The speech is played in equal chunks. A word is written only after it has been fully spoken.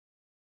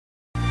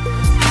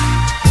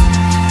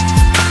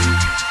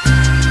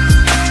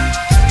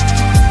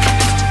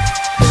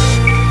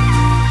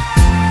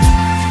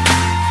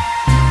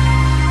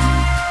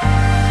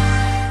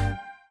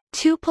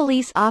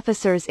police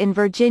officers in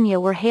Virginia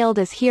were hailed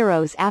as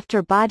heroes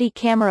after body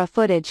camera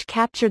footage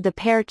captured the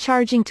pair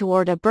charging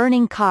toward a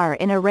burning car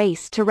in a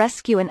race to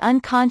rescue an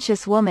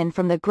unconscious woman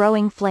from the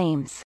growing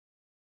flames.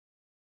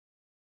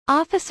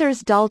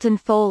 Officers Dalton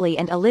Foley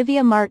and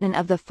Olivia Martin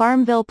of the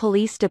Farmville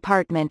Police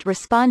Department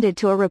responded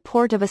to a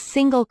report of a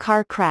single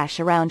car crash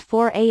around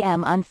 4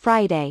 a.m. on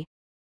Friday.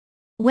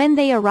 When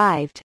they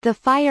arrived, the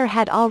fire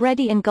had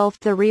already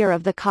engulfed the rear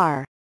of the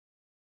car.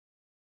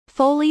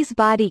 Foley's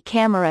body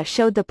camera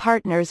showed the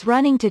partners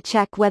running to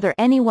check whether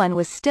anyone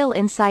was still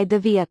inside the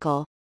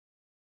vehicle.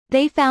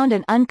 They found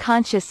an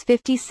unconscious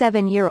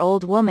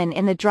 57-year-old woman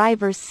in the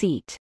driver's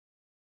seat.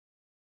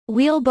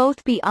 "We'll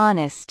both be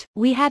honest,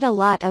 we had a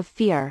lot of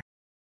fear."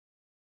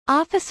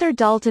 Officer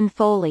Dalton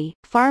Foley,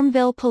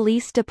 Farmville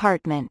Police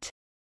Department.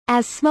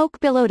 As smoke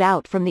billowed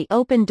out from the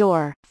open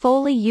door,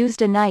 Foley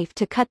used a knife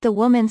to cut the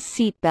woman's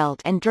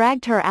seatbelt and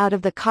dragged her out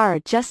of the car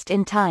just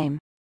in time.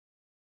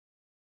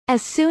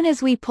 "As soon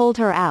as we pulled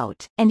her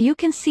out, and you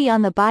can see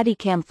on the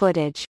bodycam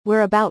footage,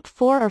 we're about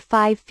 4 or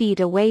 5 feet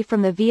away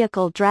from the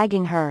vehicle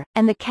dragging her,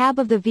 and the cab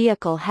of the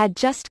vehicle had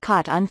just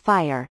caught on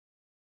fire,"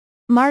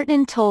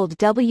 Martin told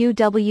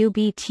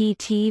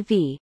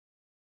WWBT-TV.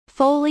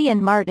 Foley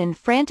and Martin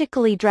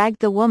frantically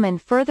dragged the woman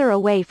further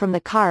away from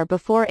the car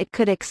before it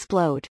could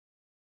explode.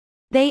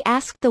 They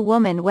asked the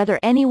woman whether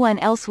anyone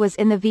else was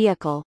in the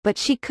vehicle, but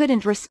she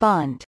couldn't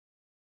respond.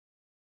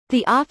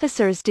 The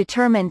officers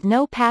determined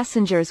no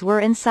passengers were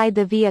inside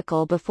the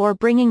vehicle before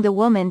bringing the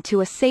woman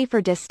to a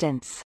safer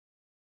distance.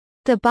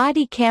 The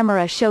body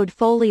camera showed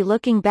Foley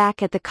looking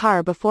back at the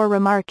car before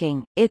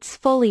remarking, "It's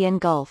fully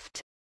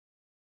engulfed.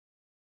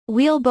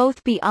 We'll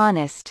both be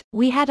honest,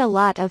 we had a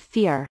lot of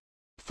fear,"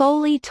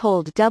 Foley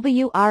told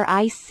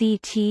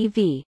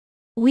WRIC-TV.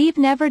 "We've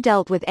never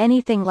dealt with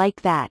anything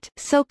like that,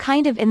 so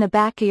kind of in the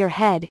back of your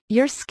head,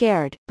 you're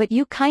scared, but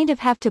you kind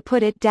of have to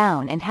put it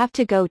down and have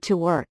to go to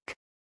work."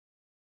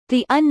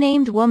 The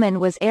unnamed woman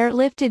was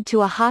airlifted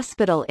to a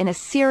hospital in a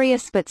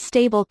serious but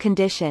stable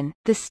condition,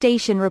 the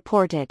station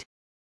reported.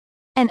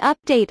 An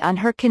update on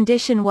her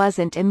condition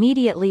wasn't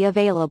immediately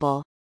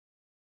available.